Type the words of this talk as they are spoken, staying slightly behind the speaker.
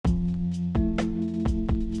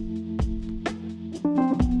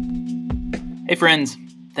Hey friends,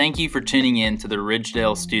 thank you for tuning in to the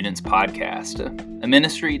Ridgedale Students Podcast, a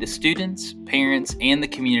ministry to students, parents, and the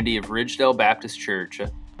community of Ridgedale Baptist Church,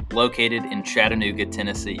 located in Chattanooga,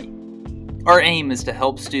 Tennessee. Our aim is to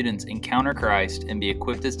help students encounter Christ and be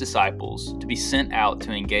equipped as disciples to be sent out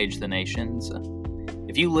to engage the nations.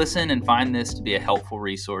 If you listen and find this to be a helpful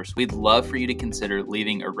resource, we'd love for you to consider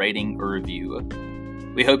leaving a rating or review.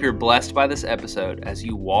 We hope you're blessed by this episode as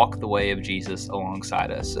you walk the way of Jesus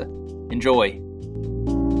alongside us. Enjoy. Thank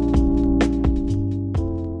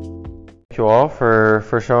you all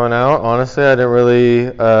for showing out. Honestly, I didn't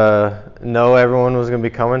really know everyone was going to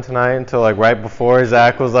be coming tonight until like right before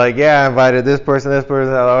Zach was like, yeah, I invited this person. I was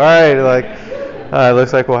like, all right, it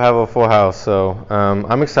looks like we'll have a full house. So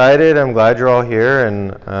I'm excited. I'm glad you're all here,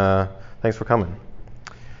 and thanks for coming.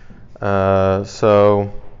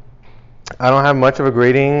 So I don't have much of a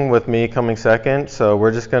greeting with me coming second, so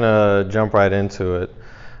we're just going to jump right into it.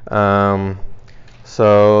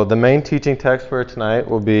 So the main teaching text for tonight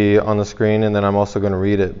will be on the screen, and then I'm also going to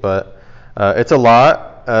read it. But it's a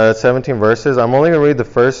lot, 17 verses. I'm only going to read the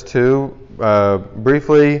first two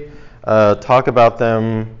briefly, talk about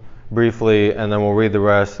them briefly, and then we'll read the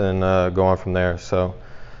rest and go on from there. So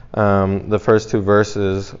the first two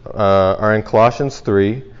verses are in Colossians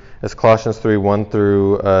 3. It's Colossians 3, 1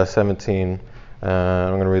 through 17. I'm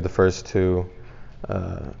going to read the first two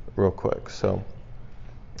real quick. So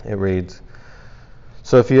it reads,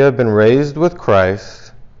 "So if you have been raised with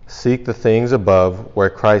Christ, seek the things above where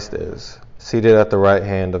Christ is, seated at the right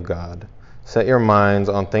hand of God. Set your minds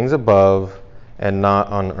on things above and not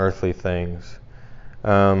on earthly things."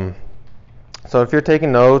 So if you're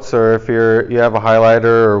taking notes, or if you have a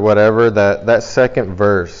highlighter or whatever, that second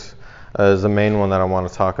verse is the main one that I want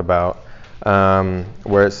to talk about,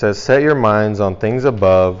 where it says, "Set your minds on things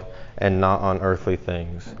above and not on earthly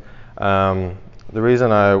things." The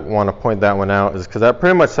reason I want to point that one out is because that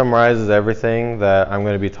pretty much summarizes everything that I'm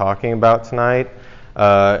going to be talking about tonight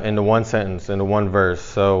into one sentence, into one verse.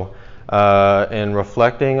 So in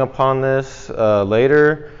reflecting upon this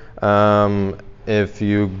later, if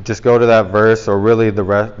you just go to that verse, or really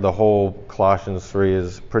the whole Colossians 3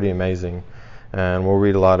 is pretty amazing, and we'll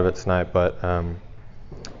read a lot of it tonight. But so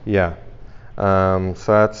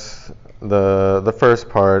that's the first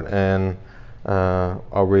part, and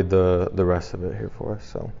I'll read the rest of it here for us.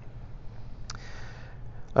 So,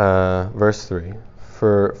 verse 3,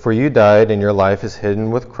 For you died, and your life is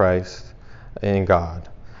hidden with Christ in God.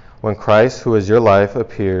 When Christ, who is your life,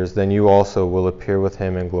 appears, then you also will appear with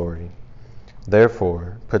him in glory.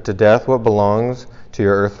 Therefore, put to death what belongs to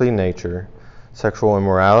your earthly nature: sexual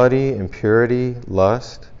immorality, impurity,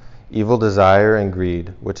 lust, evil desire, and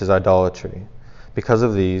greed, which is idolatry. Because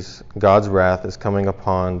of these, God's wrath is coming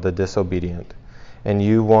upon the disobedient. And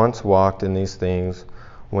you once walked in these things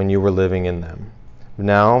when you were living in them.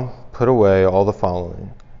 Now put away all the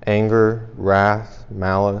following: anger, wrath,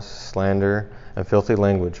 malice, slander, and filthy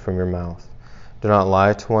language from your mouth. Do not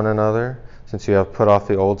lie to one another, since you have put off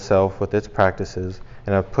the old self with its practices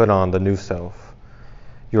and have put on the new self.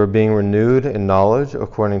 You are being renewed in knowledge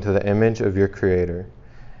according to the image of your Creator.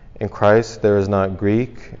 In Christ there is not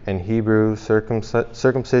Greek and Hebrew,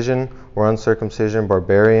 circumcision or uncircumcision,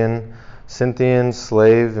 barbarian, Scythian,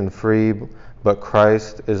 slave and free, but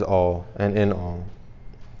Christ is all and in all.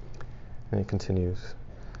 And it continues.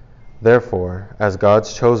 Therefore, as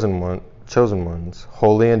God's chosen ones,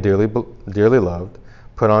 holy and dearly loved,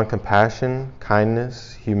 put on compassion,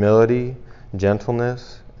 kindness, humility,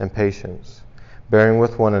 gentleness, and patience, bearing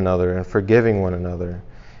with one another and forgiving one another.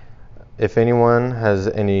 If anyone has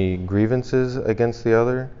any grievances against the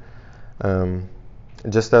other,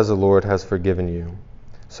 just as the Lord has forgiven you,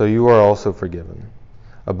 so you are also forgiven.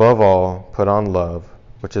 Above all, put on love,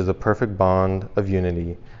 which is the perfect bond of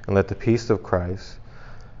unity, and let the peace of Christ,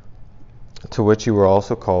 to which you were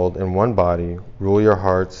also called in one body, rule your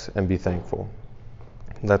hearts and be thankful.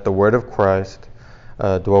 Let the word of Christ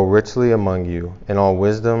dwell richly among you, in all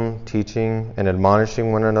wisdom, teaching and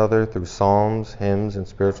admonishing one another through psalms, hymns, and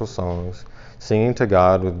spiritual songs, singing to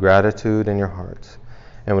God with gratitude in your hearts.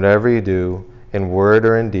 And whatever you do, in word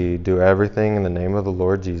or in deed, do everything in the name of the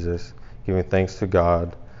Lord Jesus, giving thanks to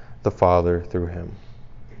God the Father through him.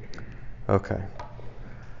 Okay.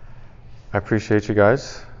 I appreciate you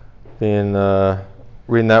guys reading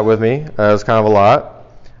that with me. It was kind of a lot.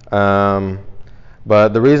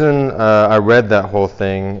 But the reason I read that whole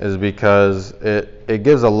thing is because it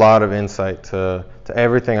gives a lot of insight to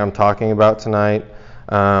everything I'm talking about tonight,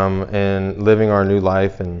 and living our new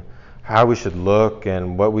life, and how we should look,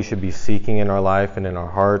 and what we should be seeking in our life and in our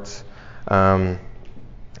hearts.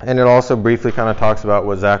 And it also briefly kind of talks about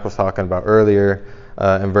what Zach was talking about earlier,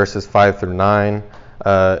 in verses 5 through 9.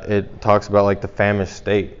 It talks about like the famished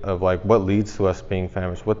state of like what leads to us being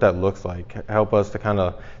famished, what that looks like. Help us to kind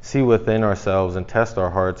of see within ourselves and test our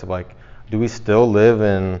hearts of like, do we still live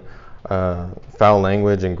in foul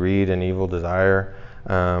language and greed and evil desire?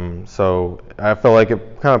 So I feel like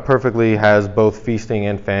it kind of perfectly has both feasting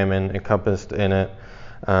and famine encompassed in it.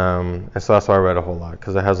 And so that's why I read a whole lot,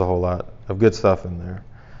 because it has a whole lot of good stuff in there.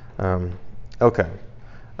 Okay.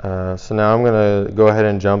 So now I'm going to go ahead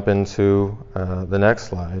and jump into the next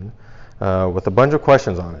slide with a bunch of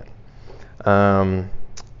questions on it.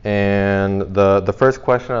 And the first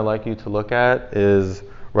question I'd like you to look at is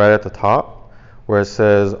right at the top, where it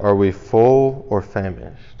says, "Are we full or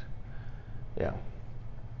famished?" Yeah.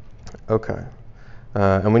 Okay.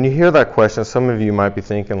 And when you hear that question, some of you might be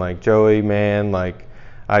thinking like, "Joey, man, like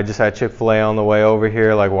I just had Chick-fil-A on the way over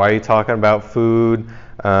here. Like, why are you talking about food?"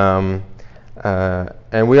 And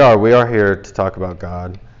we are here to talk about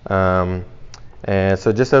God. And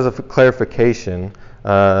so just as a clarification,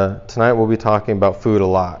 tonight we'll be talking about food a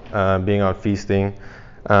lot, being on feasting.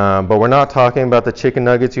 But we're not talking about the chicken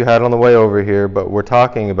nuggets you had on the way over here, but we're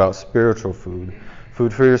talking about spiritual food,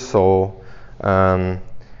 food for your soul. And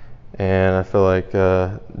I feel like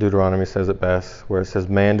Deuteronomy says it best, where it says,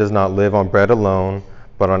 "Man does not live on bread alone,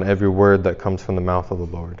 but on every word that comes from the mouth of the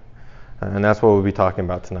Lord." And that's what we'll be talking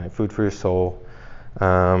about tonight, food for your soul,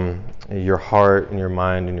 your heart and your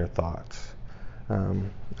mind and your thoughts.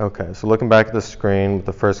 Okay, so looking back at the screen with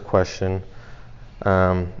the first question,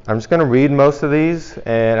 I'm just going to read most of these,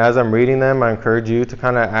 and as I'm reading them, I encourage you to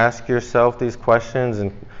kind of ask yourself these questions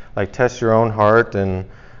and like test your own heart and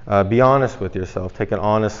be honest with yourself. Take an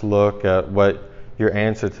honest look at what your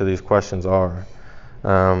answer to these questions are.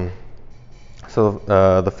 So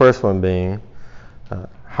the first one being,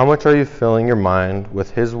 how much are you filling your mind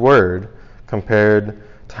with His Word compared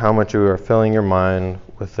to how much you are filling your mind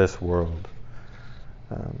with this world?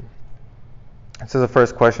 This is the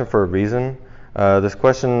first question for a reason. This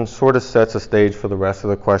question sort of sets a stage for the rest of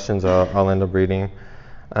the questions I'll end up reading.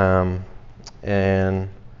 And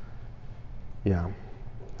yeah,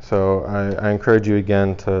 so I encourage you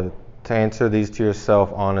again to answer these to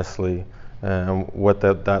yourself honestly and what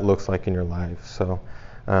that looks like in your life. So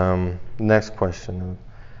next question.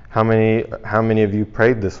 How many of you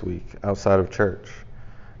prayed this week outside of church?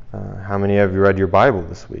 How many of you read your Bible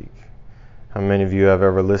this week? How many of you have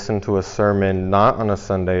ever listened to a sermon not on a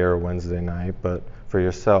Sunday or a Wednesday night, but for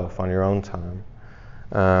yourself on your own time?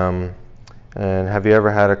 And have you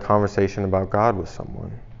ever had a conversation about God with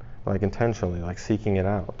someone, like intentionally, like seeking it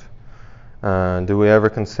out? Do we ever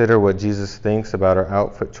consider what Jesus thinks about our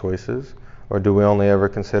outfit choices, or do we only ever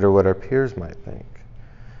consider what our peers might think?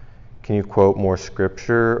 Can you quote more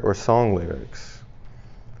scripture or song lyrics?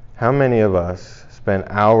 How many of us spend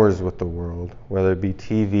hours with the world, whether it be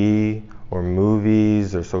TV or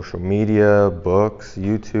movies or social media, books,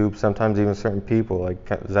 YouTube, sometimes even certain people, like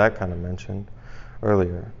Zach kind of mentioned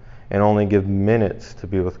earlier, and only give minutes to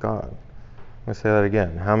be with God? I'm going to say that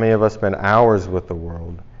again. How many of us spend hours with the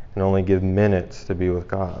world and only give minutes to be with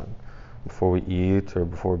God before we eat or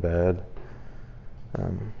before bed?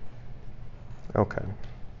 Okay.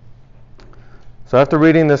 So after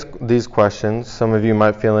reading these questions, some of you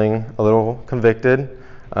might feeling a little convicted,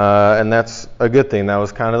 and that's a good thing. That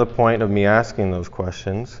was kind of the point of me asking those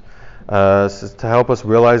questions, to help us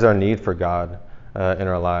realize our need for God in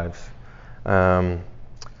our lives.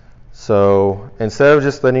 So instead of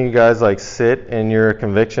just letting you guys like sit in your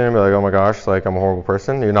conviction and be like, "Oh my gosh, like I'm a horrible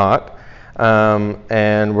person," you're not.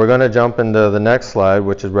 And we're going to jump into the next slide,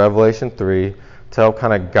 which is Revelation 3, to help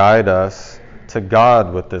kind of guide us to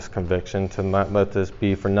God with this conviction, to not let this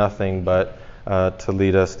be for nothing, but to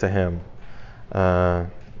lead us to Him.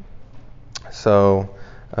 So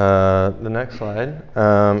the next slide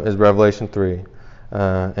is Revelation 3,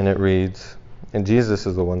 and it reads, and Jesus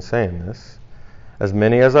is the one saying this, "As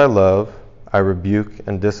many as I love, I rebuke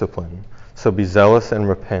and discipline. So be zealous and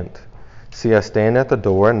repent. See, I stand at the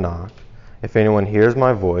door and knock. If anyone hears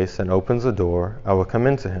my voice and opens the door, I will come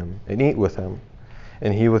into him and eat with him,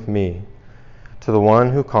 and he with me. To the one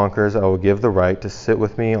who conquers, I will give the right to sit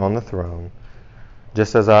with me on the throne,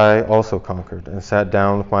 just as I also conquered and sat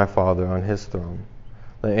down with my Father on His throne.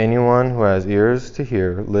 Let anyone who has ears to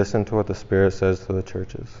hear listen to what the Spirit says to the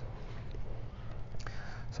churches."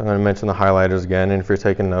 So I'm going to mention the highlighters again, and if you're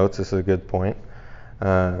taking notes, this is a good point.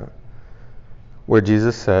 Where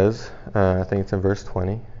Jesus says, I think it's in verse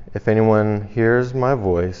 20, "If anyone hears my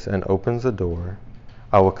voice and opens the door,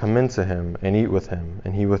 I will come into him and eat with him,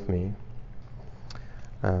 and he with me."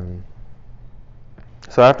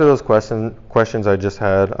 So after those questions I just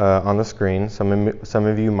had on the screen, some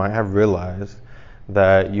of you might have realized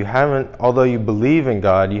that you haven't, although you believe in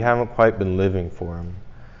God, you haven't quite been living for Him.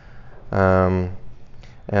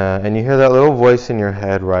 And you hear that little voice in your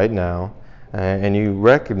head right now, and you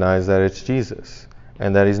recognize that it's Jesus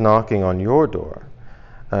and that He's knocking on your door.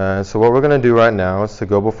 So what we're going to do right now is to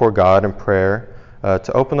go before God in prayer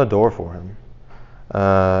to open the door for Him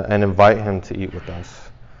and invite Him to eat with us.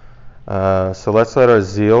 So let's let our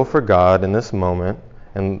zeal for God in this moment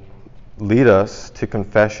and lead us to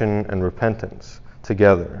confession and repentance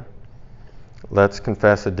together. Let's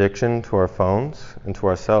confess addiction to our phones and to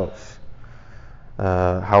ourselves.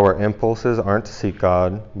 How our impulses aren't to seek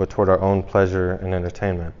God, but toward our own pleasure and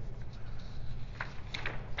entertainment.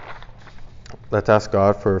 Let's ask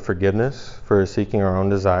God for forgiveness for seeking our own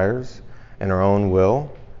desires and our own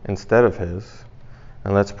will instead of His.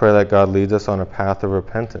 And let's pray that God leads us on a path of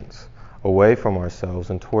repentance, away from ourselves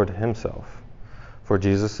and toward Himself. For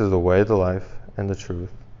Jesus is the way, the life, and the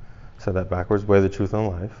truth. Said that backwards, way, the truth, and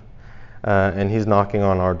life. And He's knocking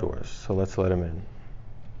on our doors, so let's let Him in.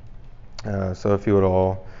 So if you would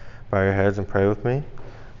all bow your heads and pray with me.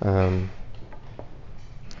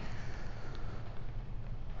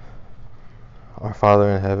 Our Father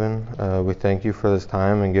in heaven, we thank You for this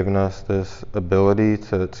time and giving us this ability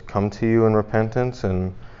to come to You in repentance,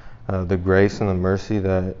 and the grace and the mercy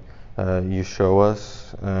that You show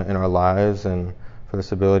us in our lives, and for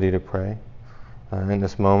this ability to pray. In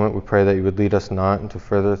this moment, we pray that You would lead us not into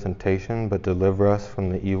further temptation, but deliver us from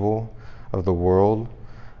the evil of the world.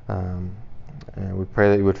 And we pray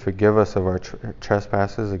that You would forgive us of our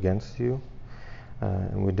trespasses against You.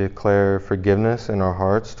 And we declare forgiveness in our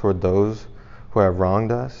hearts toward those who have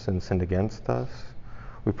wronged us and sinned against us.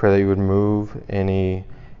 We pray that You would remove any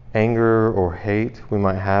anger or hate we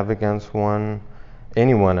might have against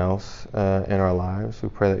anyone else in our lives. We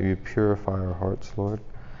pray that You would purify our hearts, Lord.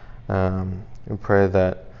 We pray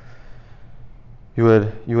that You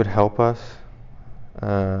would help us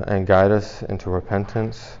and guide us into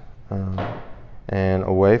repentance and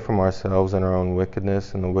away from ourselves and our own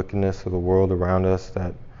wickedness and the wickedness of the world around us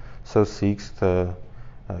that so seeks to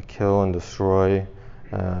kill and destroy.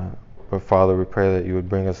 But Father, we pray that You would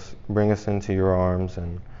bring us into Your arms.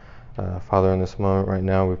 And Father, in this moment right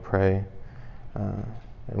now, we pray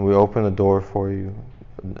and we open the door for You,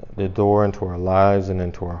 the door into our lives and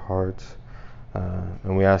into our hearts.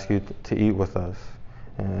 And we ask You to eat with us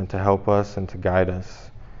and to help us and to guide us,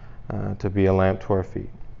 to be a lamp to our feet.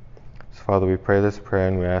 So Father, we pray this prayer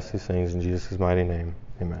and we ask these things in Jesus' mighty name.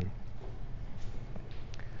 Amen.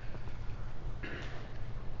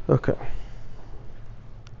 Okay.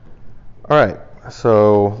 All right.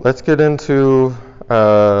 So let's get into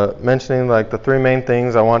mentioning like the three main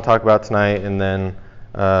things I want to talk about tonight, and then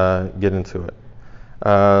get into it.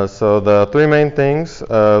 So the three main things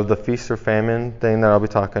of the feast or famine thing that I'll be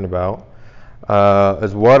talking about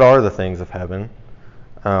is what are the things of heaven,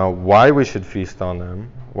 why we should feast on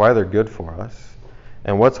them, why they're good for us,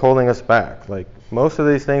 and what's holding us back. Like most of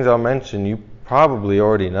these things I'll mention, you probably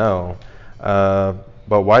already know.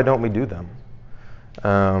 But why don't we do them?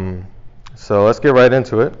 So let's get right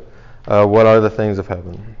into it. What are the things of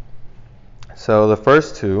heaven? So the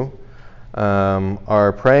first two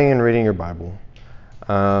are praying and reading your Bible.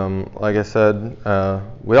 Like I said,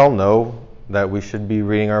 we all know that we should be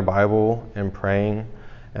reading our Bible and praying,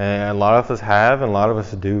 and a lot of us have, and a lot of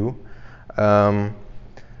us do.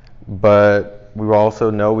 But we also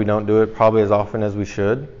know we don't do it probably as often as we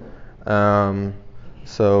should.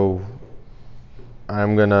 So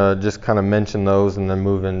I'm going to just kind of mention those and then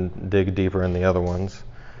move and dig deeper in the other ones.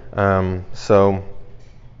 The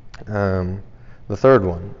third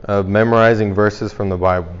one, memorizing verses from the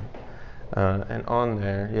Bible. And on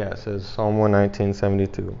there, it says Psalm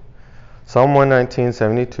 119:72. Psalm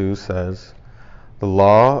 119:72 says, "The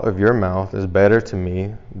law of Your mouth is better to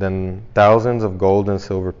me than thousands of gold and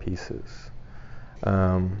silver pieces."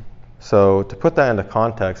 So to put that into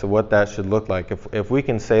context of what that should look like, if we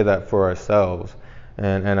can say that for ourselves,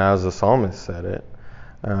 and as the psalmist said it,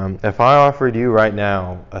 if I offered you right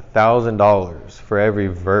now $1,000 for every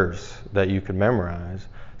verse that you could memorize,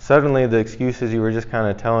 suddenly the excuses you were just kind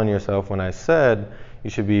of telling yourself when I said you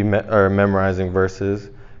should be memorizing verses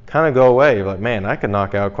kind of go away. You're like, man, I could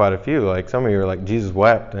knock out quite a few. Like some of you are like, Jesus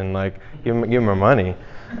wept, and like give him my money.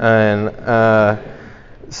 And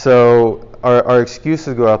so our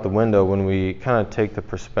excuses go out the window when we kind of take the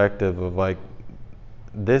perspective of like,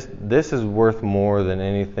 this is worth more than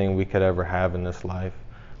anything we could ever have in this life.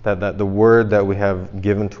 That the word that we have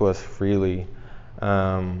given to us freely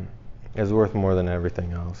is worth more than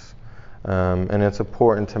everything else. And it's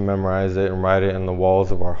important to memorize it and write it in the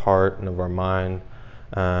walls of our heart and of our mind,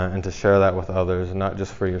 and to share that with others, not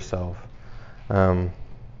just for yourself.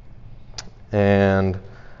 And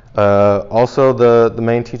also the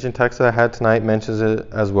main teaching text that I had tonight mentions it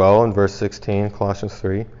as well in verse 16, Colossians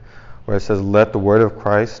 3, where it says, "Let the word of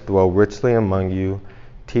Christ dwell richly among you,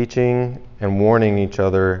 teaching and warning each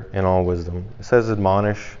other in all wisdom." It says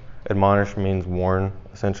admonish. Admonish means warn,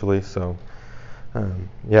 essentially. So,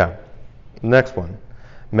 yeah. Next one,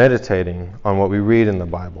 meditating on what we read in the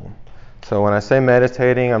Bible. So when I say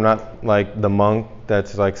meditating, I'm not like the monk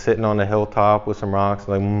that's like sitting on a hilltop with some rocks,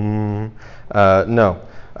 like, no.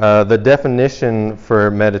 The definition for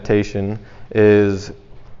meditation is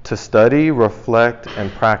to study, reflect,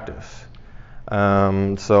 and practice.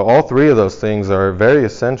 So all three of those things are very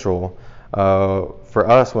essential for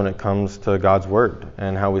us when it comes to God's Word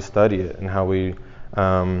and how we study it and how we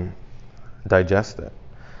digest it.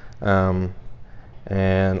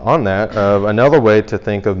 And on that, another way to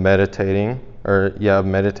think of meditating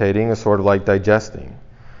is sort of like digesting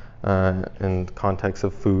in the context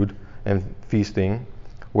of food and feasting,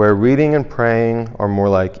 where reading and praying are more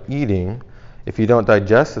like eating. If you don't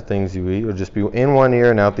digest the things you eat, you'll just be in one ear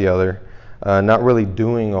and out the other, not really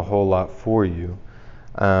doing a whole lot for you.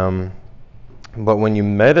 But when you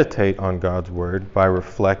meditate on God's Word by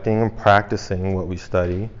reflecting and practicing what we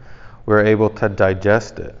study, we're able to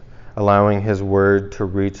digest it, allowing His Word to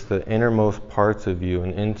reach the innermost parts of you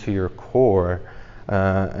and into your core,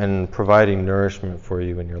 and providing nourishment for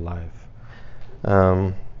you in your life.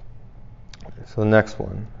 So the next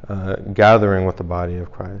one, gathering with the body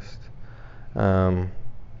of Christ.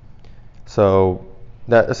 So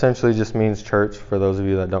that essentially just means church, for those of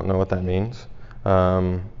you that don't know what that means.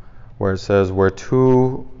 Where it says, "Where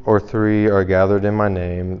 2 or 3 are gathered in my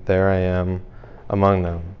name, there I am among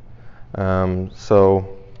them." So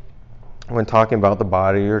when talking about the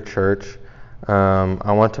body or church,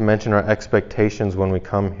 I want to mention our expectations when we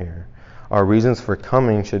come here. Our reasons for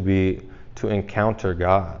coming should be to encounter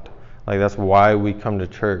God. Like, that's why we come to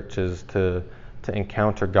church, is to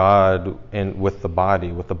encounter God with the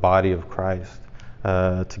body of Christ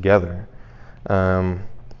together.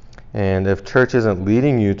 And if church isn't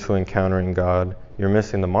leading you to encountering God, you're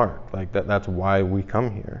missing the mark. Like, that's why we come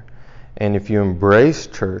here. And if you embrace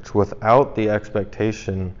church without the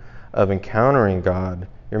expectation of encountering God,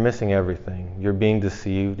 you're missing everything. You're being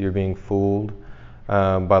deceived. You're being fooled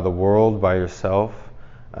by the world, by yourself.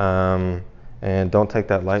 And don't take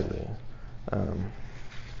that lightly.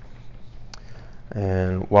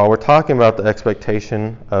 And while we're talking about the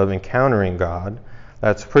expectation of encountering God,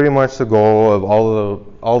 that's pretty much the goal of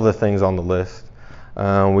all the things on the list.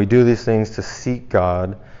 We do these things to seek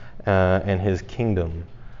God and His kingdom.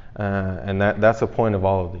 And that's the point of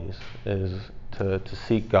all of these, is to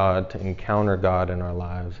seek God, to encounter God in our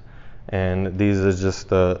lives. And these is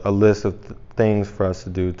just a list of things for us to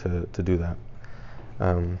do to do that.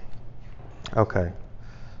 Okay,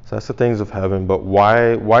 so that's the things of heaven, but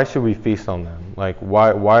why should we feast on them? Like,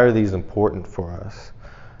 why are these important for us?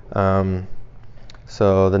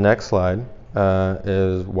 So the next slide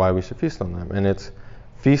is why we should feast on them. And it's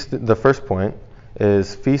the first point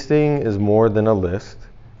is feasting is more than a list.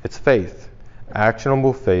 It's faith,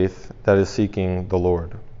 actionable faith that is seeking the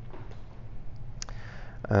Lord.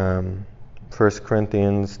 1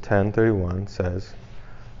 Corinthians 10:31 says,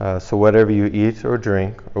 "So whatever you eat or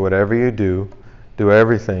drink or whatever you do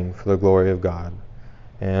everything for the glory of God."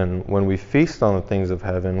 And when we feast on the things of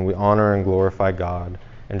heaven, we honor and glorify God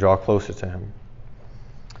and draw closer to Him.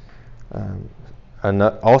 And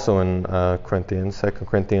also in Corinthians, 2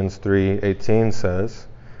 Corinthians 3:18 says,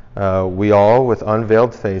 "We all, with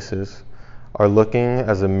unveiled faces, are looking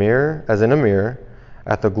as in a mirror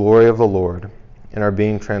at the glory of the Lord, and are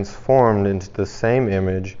being transformed into the same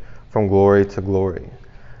image from glory to glory."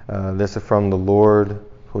 This is from the Lord,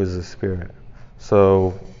 who is the Spirit.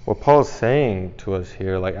 So what Paul is saying to us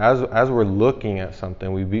here, like as we're looking at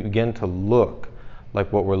something, we begin to look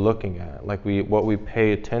like what we're looking at. Like what we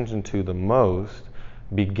pay attention to the most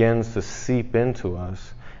begins to seep into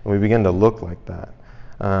us, and we begin to look like that.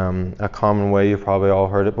 A common way, you've probably all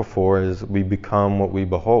heard it before, is we become what we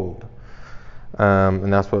behold.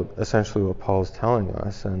 And that's essentially what Paul is telling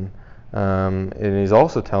us. And he's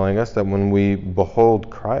also telling us that when we behold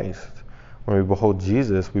Christ, when we behold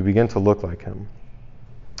Jesus, we begin to look like Him.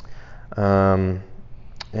 And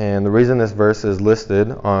the reason this verse is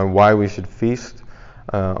listed on why we should feast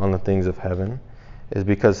on the things of heaven is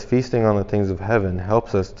because feasting on the things of heaven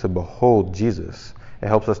helps us to behold Jesus. It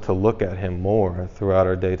helps us to look at Him more throughout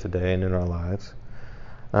our day-to-day and in our lives,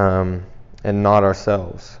 and not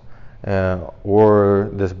ourselves or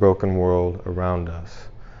this broken world around us.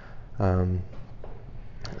 The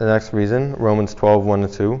next reason, Romans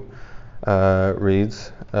 12:1-2,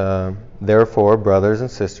 reads, "Therefore, brothers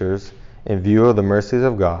and sisters, in view of the mercies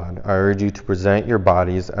of God, I urge you to present your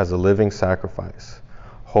bodies as a living sacrifice,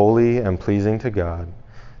 holy and pleasing to God.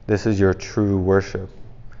 This is your true worship.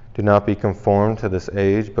 Do not be conformed to this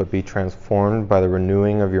age, but be transformed by the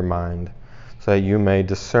renewing of your mind, so that you may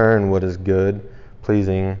discern what is good,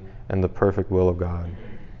 pleasing, and the perfect will of God."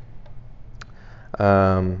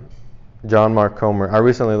 John Mark Comer, I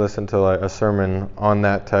recently listened to a sermon on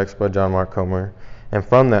that text by John Mark Comer, and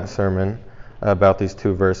from that sermon about these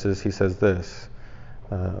two verses, he says this: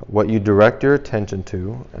 what you direct your attention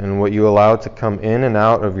to and what you allow to come in and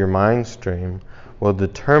out of your mind stream will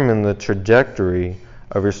determine the trajectory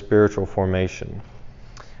of your spiritual formation.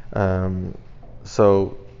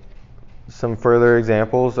 So some further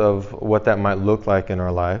examples of what that might look like in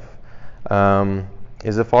our life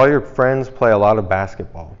is if all your friends play a lot of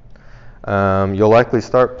basketball. You'll likely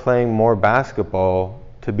start playing more basketball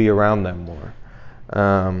to be around them more.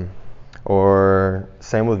 Or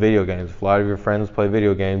same with video games. If a lot of your friends play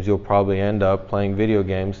video games, you'll probably end up playing video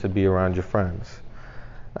games to be around your friends.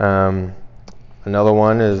 Another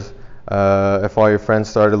one is if all your friends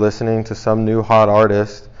started listening to some new hot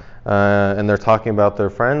artist and they're talking about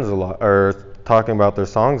their friends a lot, or talking about their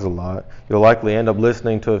songs a lot, you'll likely end up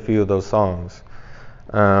listening to a few of those songs.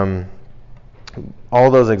 All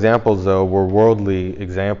those examples, though, were worldly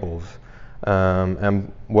examples.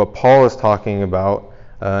 And what Paul is talking about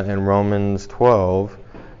in Romans 12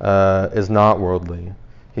 is not worldly.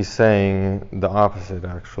 He's saying the opposite,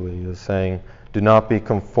 actually. He's saying, do not be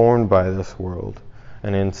conformed by this world.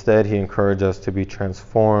 And instead, he encourages us to be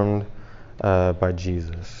transformed by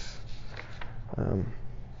Jesus.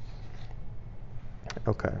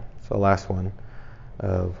 Okay, so last one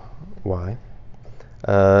of why.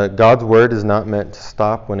 God's word is not meant to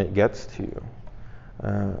stop when it gets to you.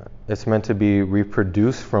 It's meant to be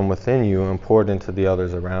reproduced from within you and poured into the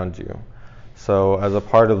others around you. So as a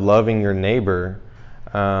part of loving your neighbor,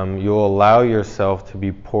 you'll allow yourself to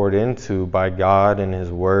be poured into by God and His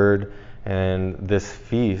Word, and this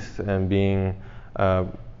feast and being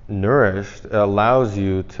nourished allows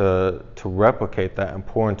you to replicate that and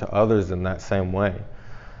pour into others in that same way.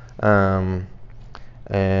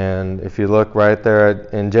 And if you look right there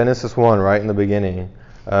in Genesis 1, right in the beginning,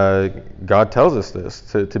 God tells us this,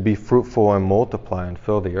 to be fruitful and multiply and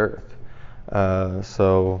fill the earth.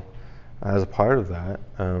 So as a part of that,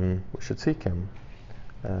 we should seek Him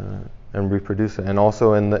and reproduce it. And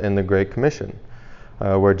also in the Great Commission,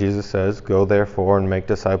 where Jesus says, "Go therefore and make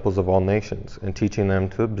disciples of all nations, and teaching them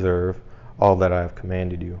to observe all that I have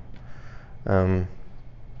commanded you."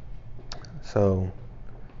 So,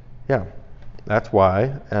 yeah, that's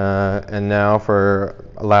why. And now for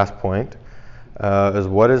a last point, is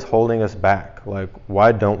what is holding us back? Like,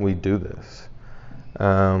 why don't we do this?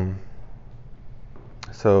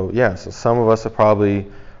 So some of us have probably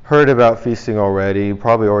heard about feasting already. You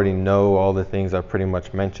probably already know all the things I pretty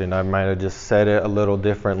much mentioned. I might have just said it a little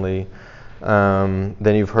differently than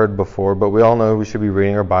you've heard before, but we all know we should be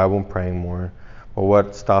reading our Bible and praying more. But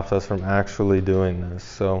what stops us from actually doing this?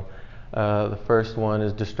 So the first one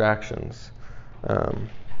is distractions.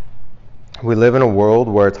 We live in a world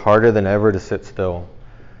where it's harder than ever to sit still.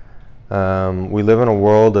 We live in a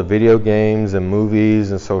world of video games and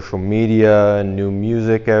movies and social media and new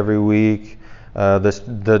music every week.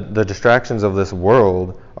 The distractions of this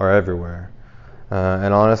world are everywhere.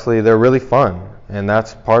 And honestly, they're really fun, and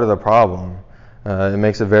that's part of the problem. It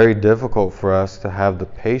makes it very difficult for us to have the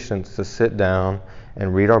patience to sit down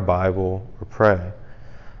and read our Bible or pray.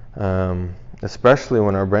 Especially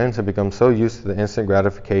when our brains have become so used to the instant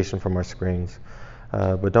gratification from our screens.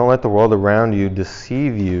 But don't let the world around you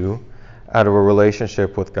deceive you out of a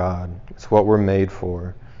relationship with God. It's what we're made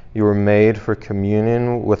for. You were made for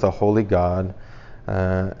communion with a holy God,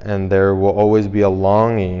 and there will always be a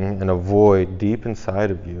longing and a void deep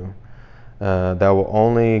inside of you that will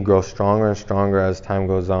only grow stronger and stronger as time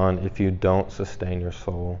goes on if you don't sustain your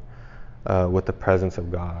soul with the presence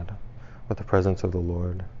of God, with the presence of the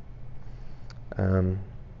Lord. To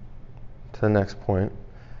the next point.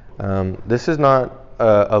 This is not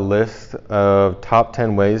a list of top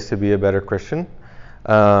 10 ways to be a better Christian.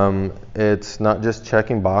 It's not just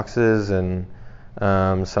checking boxes and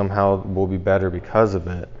somehow we'll be better because of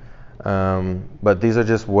it. But these are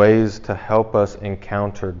just ways to help us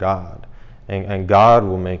encounter God. And God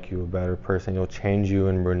will make you a better person. He'll change you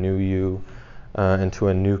and renew you into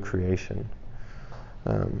a new creation.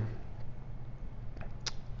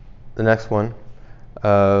 The next one,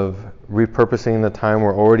 of repurposing the time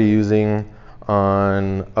we're already using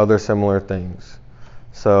on other similar things.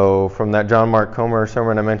 So from that John Mark Comer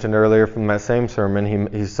sermon I mentioned earlier, from that same sermon,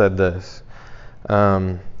 he said this.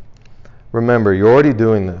 Remember, you're already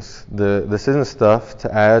doing this. This isn't stuff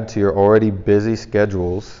to add to your already busy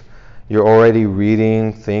schedules. You're already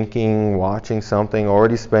reading, thinking, watching something,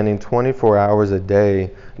 already spending 24 hours a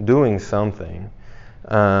day doing something.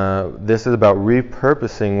 This is about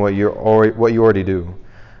repurposing what you already do,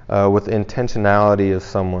 with intentionality of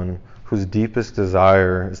someone whose deepest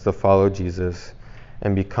desire is to follow Jesus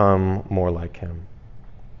and become more like him.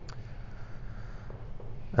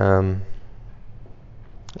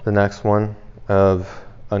 The next one, of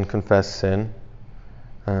unconfessed sin.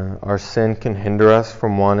 Our sin can hinder us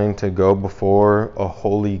from wanting to go before a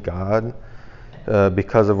holy God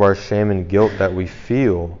because of our shame and guilt that we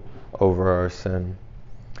feel over our sin.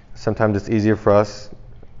 Sometimes it's easier for us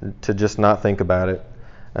to just not think about it,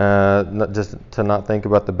 not think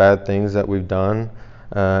about the bad things that we've done,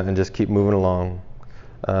 and just keep moving along.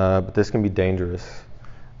 But this can be dangerous,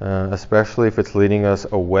 especially if it's leading us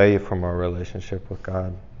away from our relationship with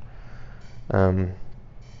God.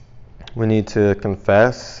 We need to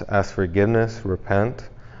confess, ask forgiveness, repent.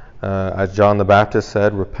 As John the Baptist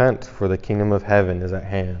said, repent, for the kingdom of heaven is at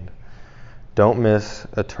hand. Don't miss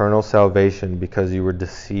eternal salvation because you were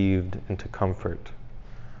deceived into comfort.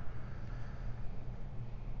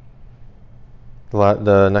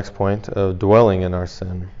 The next point, of dwelling in our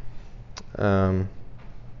sin.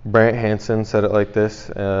 Brant Hansen said it like this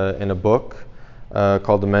in a book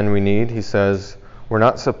called The Men We Need. He says, we're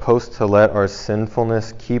not supposed to let our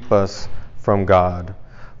sinfulness keep us from God.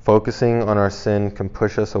 Focusing on our sin can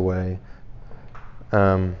push us away.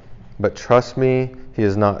 But trust me, he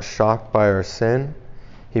is not shocked by our sin.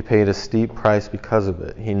 He paid a steep price because of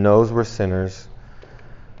it. He knows we're sinners.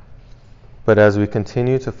 But as we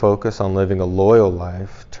continue to focus on living a loyal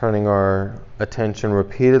life, turning our attention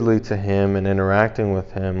repeatedly to him and interacting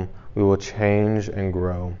with him, we will change and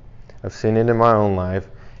grow. I've seen it in my own life.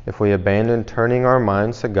 If we abandon turning our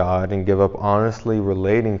minds to God and give up honestly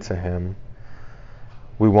relating to him,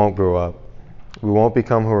 we won't grow up. We won't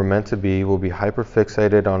become who we're meant to be. We'll be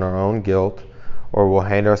hyper-fixated on our own guilt, or we'll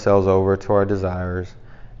hand ourselves over to our desires,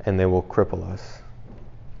 and they will cripple us.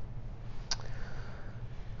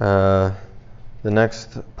 The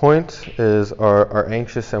next point is our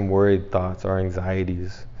anxious and worried thoughts, our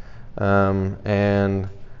anxieties. And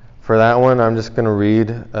for that one, I'm just going to read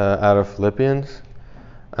out of Philippians.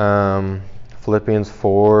 Philippians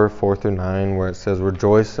 4:4-9, where it says,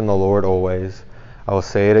 rejoice in the Lord always. I will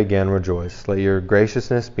say it again, rejoice. Let your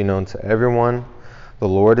graciousness be known to everyone. The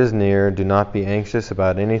Lord is near. Do not be anxious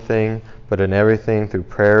about anything, but in everything through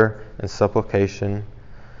prayer and supplication,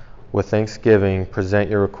 with thanksgiving, present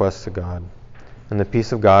your requests to God. And the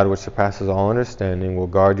peace of God, which surpasses all understanding, will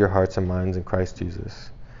guard your hearts and minds in Christ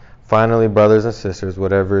Jesus. Finally, brothers and sisters,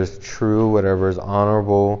 whatever is true, whatever is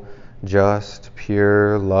honorable, just,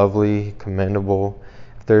 pure, lovely, commendable,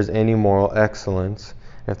 if there's any moral excellence,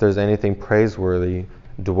 if there's anything praiseworthy,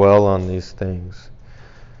 dwell on these things.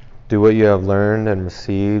 Do what you have learned and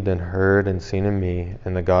received and heard and seen in me,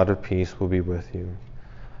 and the God of peace will be with you.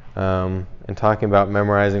 In talking about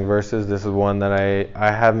memorizing verses, this is one that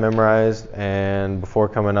I have memorized, and before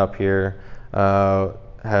coming up here,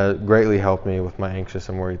 has greatly helped me with my anxious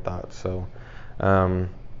and worried thoughts. So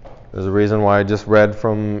there's a reason why I just read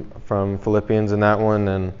from Philippians in that one,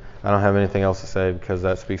 and I don't have anything else to say because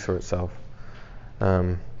that speaks for itself.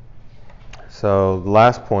 So the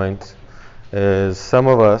last point is some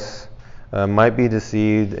of us might be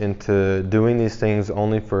deceived into doing these things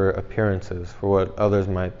only for appearances, for what others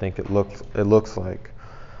might think it looks like,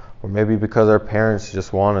 or maybe because our parents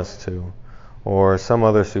just want us to, or some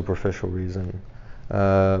other superficial reason.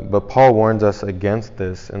 But Paul warns us against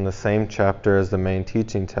this in the same chapter as the main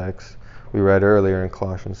teaching text we read earlier in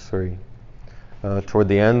Colossians 3. Toward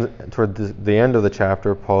the end of the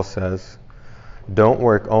chapter, Paul says, don't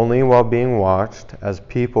work only while being watched as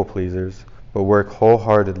people pleasers, but work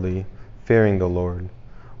wholeheartedly, fearing the Lord.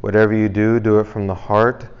 Whatever you do, do it from the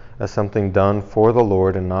heart as something done for the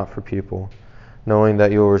Lord and not for people, knowing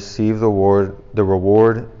that you will receive the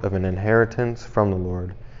reward of an inheritance from the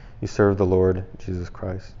Lord. You serve the Lord Jesus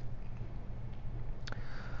Christ.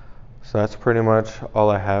 So that's pretty much all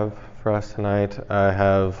I have for us tonight. I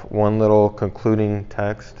have one little concluding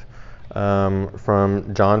text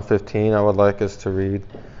from John 15 I would like us to read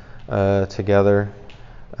together.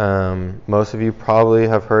 Most of you probably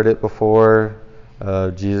have heard it before.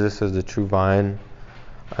 Jesus is the true vine.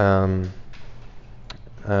 I'll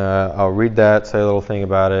read that, say a little thing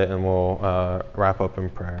about it, and we'll wrap up in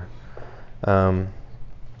prayer. So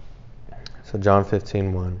John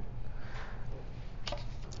 15:1.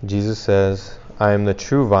 Jesus says, I am the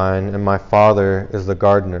true vine, and my Father is the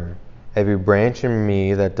gardener. Every branch in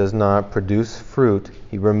me that does not produce fruit,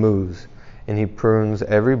 he removes, and he prunes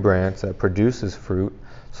every branch that produces fruit,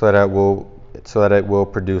 so that it will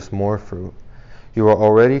produce more fruit. You are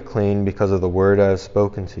already clean because of the word I have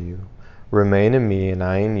spoken to you. Remain in me, and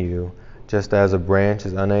I in you, just as a branch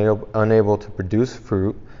is unable to produce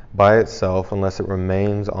fruit by itself unless it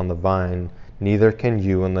remains on the vine, neither can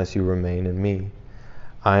you unless you remain in me.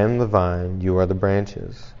 I am the vine, you are the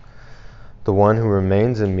branches. The one who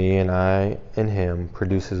remains in me and I in him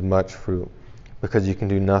produces much fruit, because you can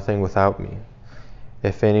do nothing without me.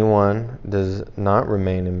 If anyone does not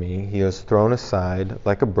remain in me, he is thrown aside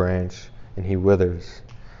like a branch, and he withers.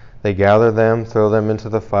 They gather them, throw them into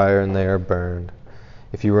the fire, and they are burned.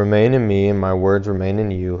 If you remain in me and my words remain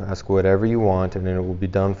in you, ask whatever you want, and it will be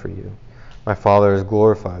done for you. My Father is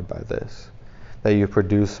glorified by this, that you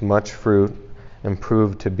produce much fruit and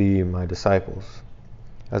prove to be my disciples.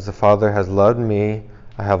 As the Father has loved me,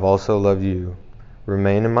 I have also loved you.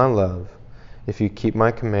 Remain in my love. If you keep my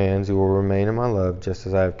commands, you will remain in my love, just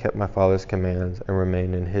as I have kept my Father's commands and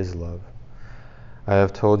remain in his love. I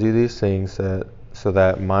have told you these things so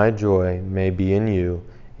that my joy may be in you,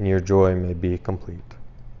 and your joy may be complete.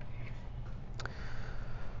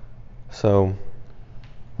 So,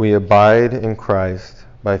 we abide in Christ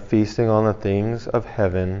by feasting on the things of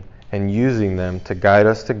heaven and using them to guide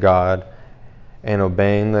us to God and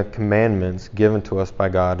obeying the commandments given to us by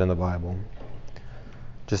God in the Bible.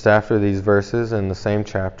 Just after these verses in the same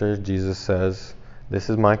chapter, Jesus says, "This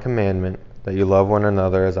is my commandment, that you love one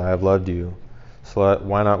another as I have loved you." So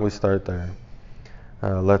why not we start there?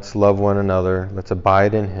 Let's love one another, let's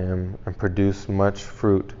abide in him, and produce much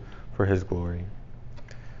fruit for his glory.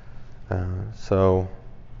 So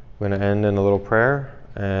I'm going to end in a little prayer,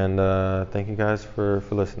 and thank you guys for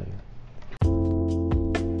listening.